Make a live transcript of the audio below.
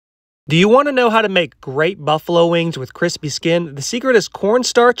Do you want to know how to make great buffalo wings with crispy skin? The secret is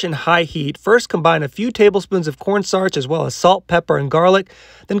cornstarch and high heat. First, combine a few tablespoons of cornstarch as well as salt, pepper, and garlic.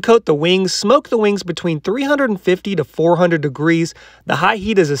 Then coat the wings. Smoke the wings between 350 to 400 degrees. The high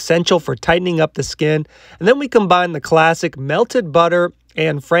heat is essential for tightening up the skin. And then we combine the classic melted butter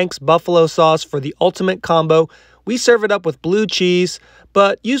and Frank's buffalo sauce for the ultimate combo. We serve it up with blue cheese,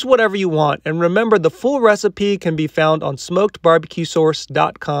 but use whatever you want. And remember, the full recipe can be found on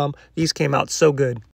smokedbbqsource.com. These came out so good.